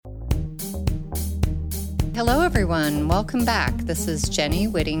Hello, everyone. Welcome back. This is Jenny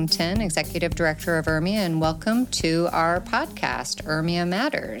Whittington, Executive Director of URMIA, and welcome to our podcast, URMIA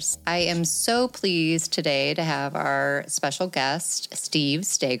Matters. I am so pleased today to have our special guest, Steve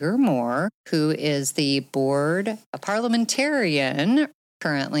Steger-Moore, who is the board parliamentarian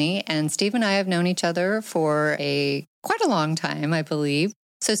currently. And Steve and I have known each other for quite a long time, I believe.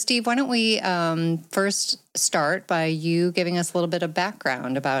 So, Steve, why don't we first start by you giving us a little bit of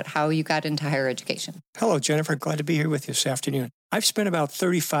background about how you got into higher education. Hello, Jennifer. Glad to be here with you this afternoon. I've spent about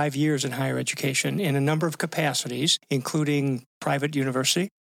 35 years in higher education in a number of capacities, including private university,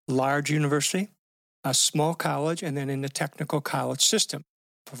 large university, a small college, and then in the technical college system.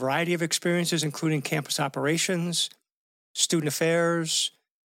 A variety of experiences, including campus operations, student affairs,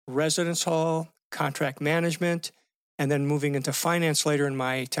 residence hall, contract management, and then moving into finance later in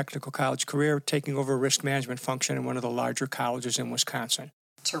my technical college career, taking over a risk management function in one of the larger colleges in Wisconsin.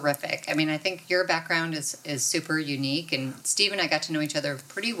 Terrific. I mean, I think your background is super unique, and Steve and I got to know each other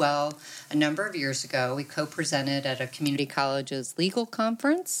pretty well a number of years ago. We co-presented at a community college's legal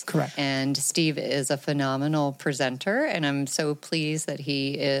conference. Correct. And Steve is a phenomenal presenter, and I'm so pleased that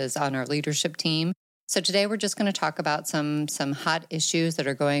he is on our leadership team. So today we're just going to talk about some hot issues that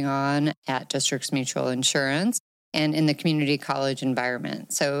are going on at Districts Mutual Insurance and in the community college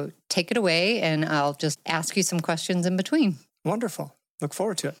environment. So take it away, and I'll just ask you some questions in between. Wonderful. Look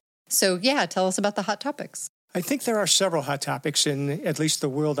forward to it. So tell us about the hot topics. I think there are several hot topics in at least the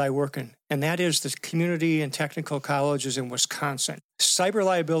world I work in, and that is the community and technical colleges in Wisconsin. Cyber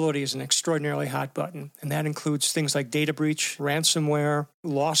liability is an extraordinarily hot button, and that includes things like data breach, ransomware,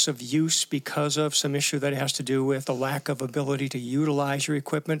 loss of use because of some issue that has to do with the lack of ability to utilize your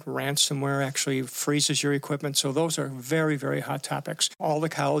equipment. Ransomware actually freezes your equipment, so those are very, very hot topics. All the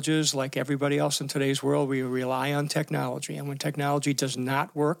colleges, like everybody else in today's world, we rely on technology, and when technology does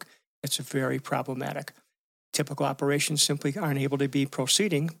not work, it's very problematic. Typical operations simply aren't able to be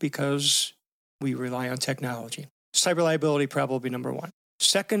proceeding because we rely on technology. Cyber liability probably number one.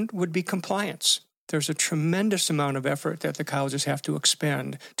 Second would be compliance. There's a tremendous amount of effort that the colleges have to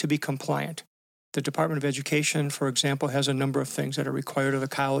expend to be compliant. The Department of Education, for example, has a number of things that are required of the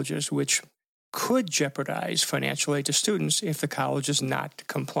colleges which could jeopardize financial aid to students if the college is not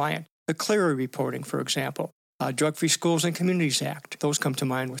compliant. The CLERA reporting, for example. Drug-Free Schools and Communities Act. Those come to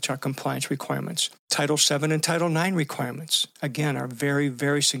mind, which are compliance requirements. Title VII and Title IX requirements, again, are very,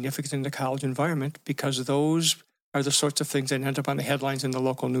 very significant in the college environment because those are the sorts of things that end up on the headlines in the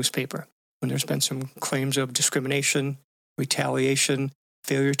local newspaper. When there's been some claims of discrimination, retaliation,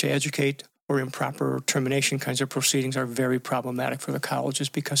 failure to educate, or improper termination kinds of proceedings are very problematic for the colleges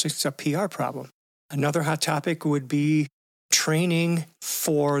because it's a PR problem. Another hot topic would be training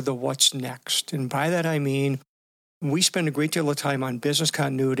for the what's next. And by that I mean, we spend a great deal of time on business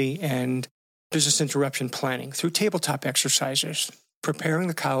continuity and business interruption planning through tabletop exercises, preparing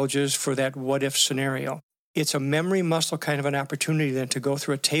the colleges for that what-if scenario. It's a memory muscle kind of an opportunity then to go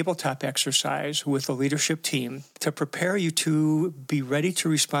through a tabletop exercise with the leadership team to prepare you to be ready to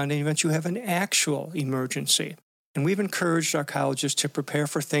respond in the event you have an actual emergency. And we've encouraged our colleges to prepare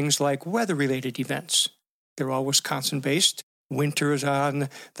for things like weather-related events. They're all Wisconsin-based. Winter is on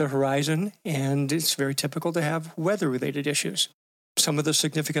the horizon, and it's very typical to have weather-related issues. Some of the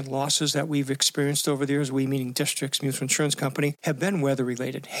significant losses that we've experienced over the years, we meaning Districts Mutual Insurance Company, have been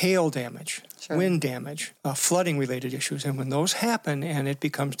weather-related. Hail damage, wind damage, flooding-related issues. And when those happen and it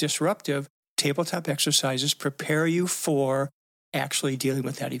becomes disruptive, tabletop exercises prepare you for actually dealing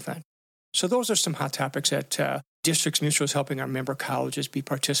with that event. So those are some hot topics that Districts Mutual is helping our member colleges be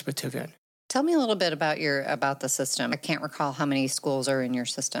participative in. Tell me a little bit about the system. I can't recall how many schools are in your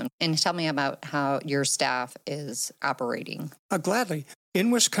system. And tell me about how your staff is operating. Gladly.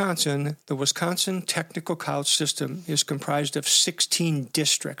 In Wisconsin, the Wisconsin Technical College System is comprised of 16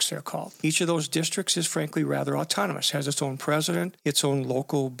 districts, they're called. Each of those districts is frankly rather autonomous, has its own president, its own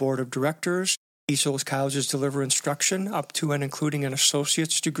local board of directors. Each of those colleges deliver instruction up to and including an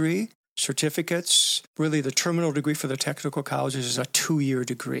associate's degree. Certificates, really the terminal degree for the technical colleges is a 2-year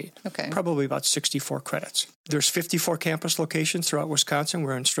degree, probably about 64 credits. There's 54 campus locations throughout Wisconsin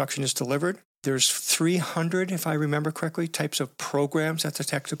where instruction is delivered. There's 300, if I remember correctly, types of programs that the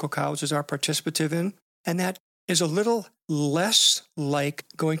technical colleges are participative in, and that is a little less like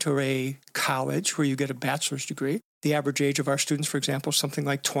going to a college where you get a bachelor's degree. The average age of our students, for example, is something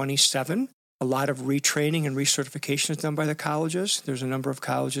like 27. A lot of retraining and recertification is done by the colleges. There's a number of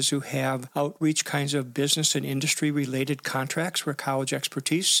colleges who have outreach kinds of business and industry-related contracts where college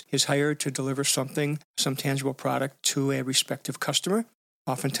expertise is hired to deliver some tangible product to a respective customer.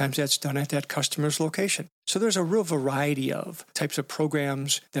 Oftentimes that's done at that customer's location. So there's a real variety of types of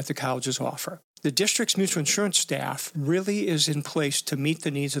programs that the colleges offer. The district's mutual insurance staff really is in place to meet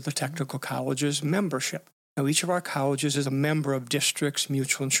the needs of the technical college's membership. Now, each of our colleges is a member of District's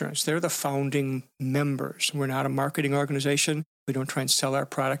Mutual Insurance. They're the founding members. We're not a marketing organization. We don't try and sell our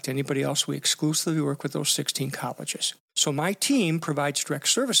product to anybody else. We exclusively work with those 16 colleges. So my team provides direct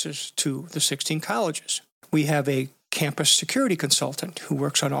services to the 16 colleges. We have a campus security consultant who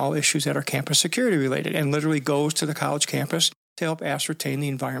works on all issues that are campus security related and literally goes to the college campus to help ascertain the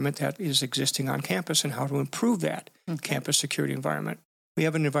environment that is existing on campus and how to improve that campus security environment. We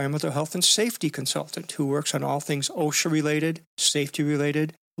have an environmental health and safety consultant who works on all things OSHA-related,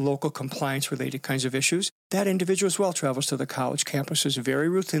 safety-related, local compliance-related kinds of issues. That individual as well travels to the college campuses very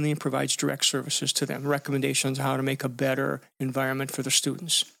routinely and provides direct services to them, recommendations on how to make a better environment for the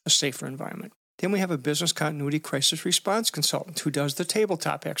students, a safer environment. Then we have a business continuity crisis response consultant who does the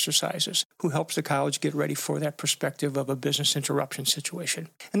tabletop exercises, who helps the college get ready for that perspective of a business interruption situation.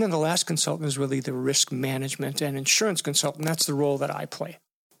 And then the last consultant is really the risk management and insurance consultant. That's the role that I play.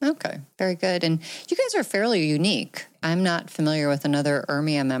 Okay, very good. And you guys are fairly unique. I'm not familiar with another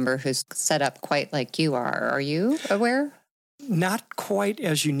IRMIA member who's set up quite like you are. Are you aware? Not quite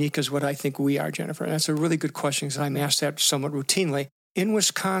as unique as what I think we are, Jennifer. And that's a really good question because I'm asked that somewhat routinely. In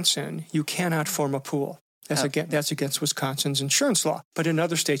Wisconsin, you cannot form a pool. That's against Wisconsin's insurance law. But in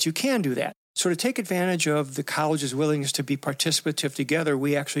other states, you can do that. So to take advantage of the college's willingness to be participative together,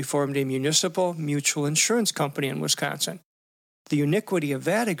 we actually formed a municipal mutual insurance company in Wisconsin. The uniquity of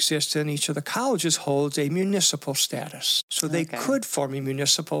that exists in each of the colleges holds a municipal status. So they could form a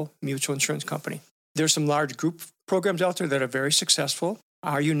municipal mutual insurance company. There's some large group programs out there that are very successful.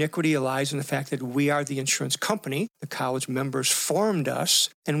 Our uniquity lies in the fact that we are the insurance company. The college members formed us,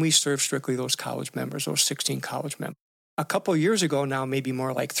 and we serve strictly those college members, those 16 college members. A couple of years ago now, maybe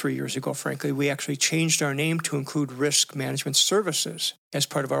more like 3 years ago, frankly, we actually changed our name to include Risk Management Services as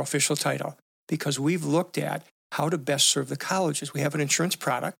part of our official title because we've looked at how to best serve the colleges. We have an insurance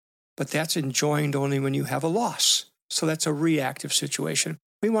product, but that's enjoined only when you have a loss. So that's a reactive situation.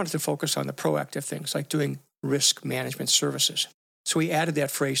 We wanted to focus on the proactive things like doing risk management services. So we added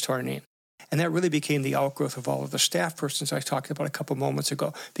that phrase to our name. And that really became the outgrowth of all of the staff persons I talked about a couple moments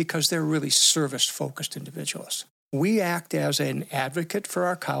ago because they're really service-focused individuals. We act as an advocate for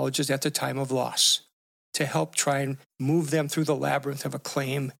our colleges at the time of loss to help try and move them through the labyrinth of a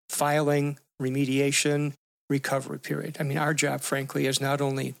claim, filing, remediation, recovery period. I mean, our job, frankly, is not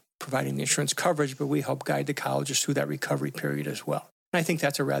only providing the insurance coverage, but we help guide the colleges through that recovery period as well. And I think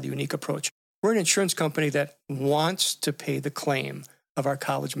that's a rather unique approach. We're an insurance company that wants to pay the claim of our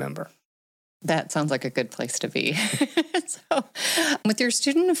college member. That sounds like a good place to be. So, with your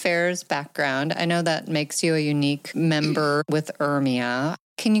student affairs background, I know that makes you a unique member with IRMIA.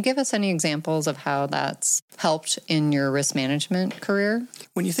 Can you give us any examples of how that's helped in your risk management career?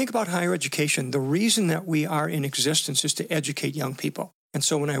 When you think about higher education, the reason that we are in existence is to educate young people. And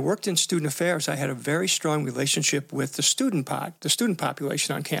so when I worked in student affairs, I had a very strong relationship with the student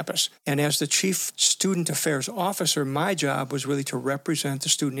population on campus. And as the chief student affairs officer, my job was really to represent the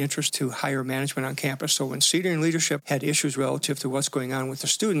student interest to higher management on campus. So when senior leadership had issues relative to what's going on with the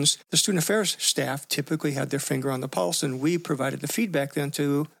student affairs staff typically had their finger on the pulse, and we provided the feedback then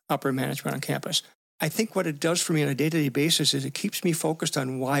to upper management on campus. I think what it does for me on a day-to-day basis is it keeps me focused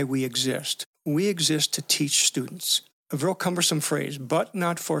on why we exist. We exist to teach students. A real cumbersome phrase, but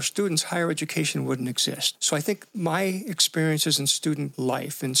not for students, higher education wouldn't exist. So I think my experiences in student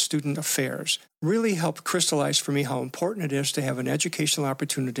life and student affairs really helped crystallize for me how important it is to have an educational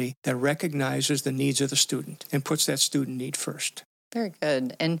opportunity that recognizes the needs of the student and puts that student need first. Very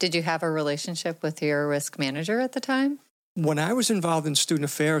good. And did you have a relationship with your risk manager at the time? When I was involved in student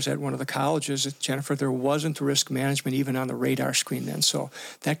affairs at one of the colleges, Jennifer, there wasn't risk management even on the radar screen then. So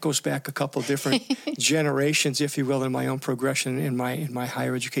that goes back a couple different generations, if you will, in my own progression in my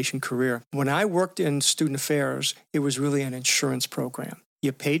higher education career. When I worked in student affairs, it was really an insurance program.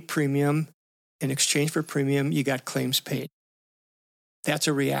 You paid premium. In exchange for premium, you got claims paid. That's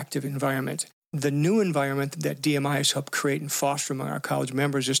a reactive environment. The new environment that DMI has helped create and foster among our college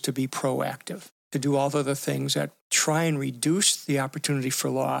members is to be proactive, to do all of the things that try and reduce the opportunity for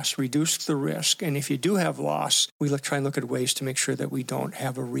loss, reduce the risk. And if you do have loss, we try and look at ways to make sure that we don't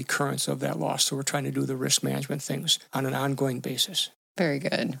have a recurrence of that loss. So we're trying to do the risk management things on an ongoing basis. Very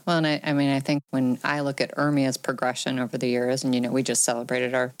good. Well, and I think when I look at IRMIA's progression over the years, and, we just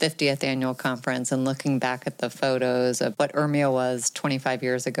celebrated our 50th annual conference, and looking back at the photos of what IRMIA was 25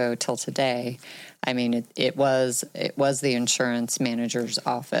 years ago till today, I mean, it was the insurance manager's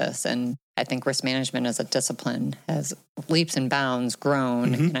office. And I think risk management as a discipline has leaps and bounds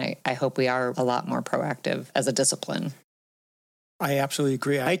grown. And I hope we are a lot more proactive as a discipline. I absolutely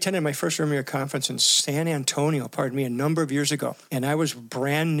agree. I attended my first URMIA conference in San Antonio, a number of years ago. And I was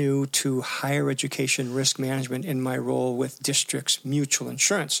brand new to higher education risk management in my role with Districts Mutual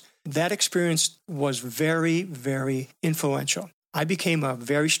Insurance. That experience was very, very influential. I became a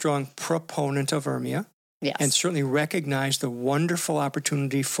very strong proponent of URMIA. Yes. And certainly recognize the wonderful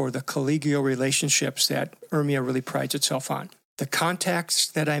opportunity for the collegial relationships that URMIA really prides itself on. The contacts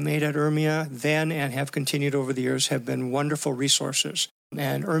that I made at URMIA then and have continued over the years have been wonderful resources.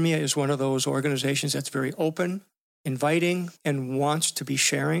 And URMIA is one of those organizations that's very open, inviting, and wants to be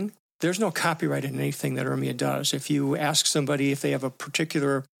sharing. There's no copyright in anything that URMIA does. If you ask somebody if they have a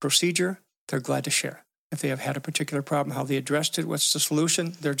particular procedure, they're glad to share. If they have had a particular problem, how they addressed it, what's the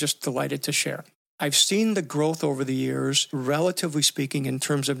solution, they're just delighted to share. I've seen the growth over the years, relatively speaking, in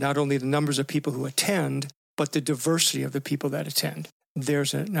terms of not only the numbers of people who attend, but the diversity of the people that attend.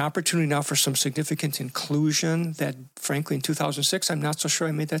 There's an opportunity now for some significant inclusion that, frankly, in 2006, I'm not so sure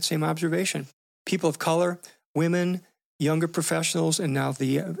I made that same observation. People of color, women, younger professionals, and now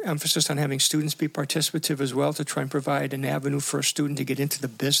the emphasis on having students be participative as well to try and provide an avenue for a student to get into the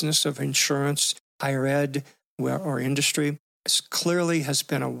business of insurance, higher ed, or industry. This clearly has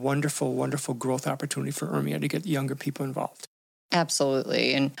been a wonderful, wonderful growth opportunity for URMIA to get younger people involved.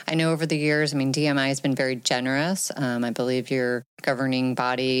 Absolutely. And I know over the years, DMI has been very generous. I believe your governing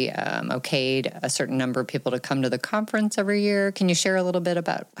body okayed a certain number of people to come to the conference every year. Can you share a little bit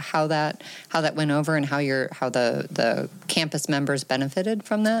about how that went over and how the campus members benefited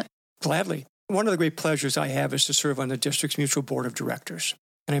from that? Gladly. One of the great pleasures I have is to serve on the Districts Mutual Board of Directors.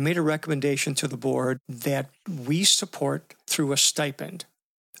 And I made a recommendation to the board that we support through a stipend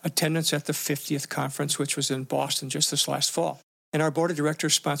attendance at the 50th conference, which was in Boston just this last fall. And our board of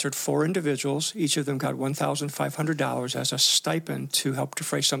directors sponsored 4 individuals. Each of them got $1,500 as a stipend to help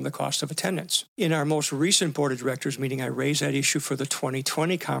defray some of the cost of attendance. In our most recent board of directors meeting, I raised that issue for the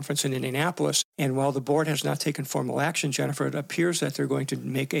 2020 conference in Indianapolis. And while the board has not taken formal action, Jennifer, it appears that they're going to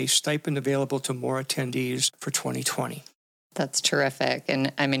make a stipend available to more attendees for 2020. That's terrific.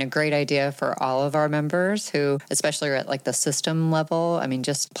 And a great idea for all of our members who, especially are at the system level,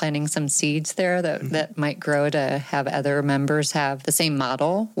 just planting some seeds there that might grow to have other members have the same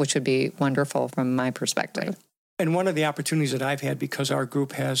model, which would be wonderful from my perspective. Right. And one of the opportunities that I've had, because our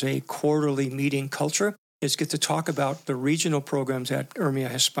group has a quarterly meeting culture, is get to talk about the regional programs that URMIA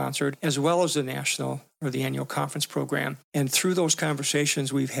has sponsored, as well as the national or the annual conference program. And through those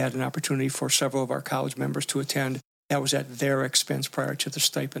conversations, we've had an opportunity for several of our college members to attend. That was at their expense prior to the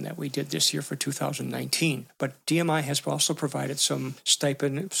stipend that we did this year for 2019. But DMI has also provided some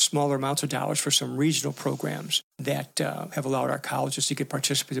stipend, smaller amounts of dollars for some regional programs that have allowed our colleges to get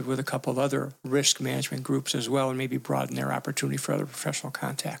participated with a couple of other risk management groups as well and maybe broaden their opportunity for other professional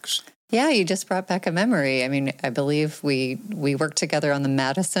contacts. Yeah, you just brought back a memory. I believe we worked together on the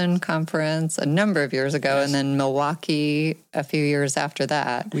Madison conference a number of years ago, yes. And then Milwaukee a few years after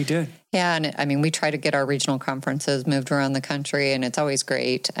that. We did. Yeah, and we try to get our regional conferences moved around the country, and it's always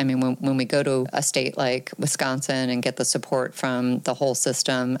great. When we go to a state like Wisconsin and get the support from the whole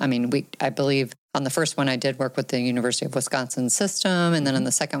system, I believe on the first one I did work with the University of Wisconsin system, and then on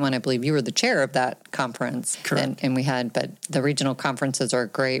the second one I believe you were the chair of that conference. Correct. But the regional conferences are a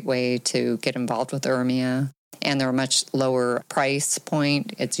great way to get involved with URMIA, and they're a much lower price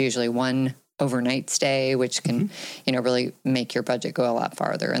point. It's usually one overnight stay, which can, really make your budget go a lot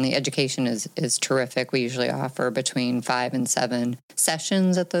farther. And the education is terrific. We usually offer between 5 and 7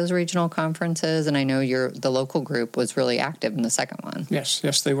 sessions at those regional conferences. And I know the local group was really active in the second one. Yes,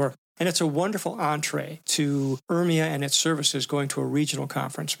 they were. And it's a wonderful entree to URMIA and its services going to a regional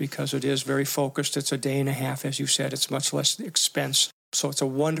conference because it is very focused. It's a day and a half, as you said. It's much less expense. So it's a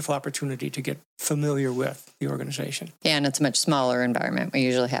wonderful opportunity to get familiar with the organization. Yeah, and it's a much smaller environment. We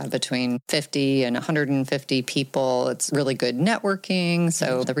usually have between 50 and 150 people. It's really good networking.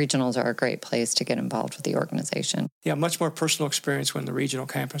 So the regionals are a great place to get involved with the organization. Yeah, much more personal experience when the regional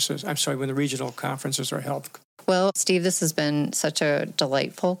conferences are held. Well, Steve, this has been such a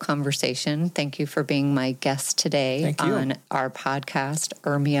delightful conversation. Thank you for being my guest today on our podcast,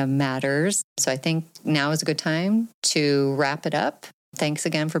 URMIA Matters. So I think now is a good time to wrap it up. Thanks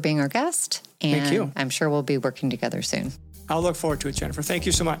again for being our guest. And thank you. I'm sure we'll be working together soon. I'll look forward to it, Jennifer. Thank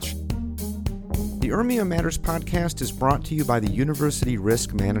you so much. The URMIA Matters podcast is brought to you by the University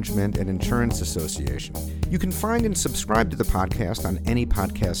Risk Management and Insurance Association. You can find and subscribe to the podcast on any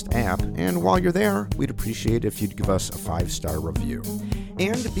podcast app, and while you're there, we'd appreciate if you'd give us a 5-star review.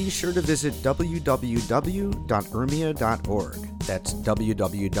 And be sure to visit www.urmia.org. That's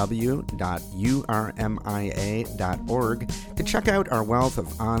www.urmia.org to check out our wealth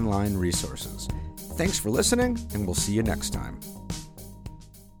of online resources. Thanks for listening, and we'll see you next time.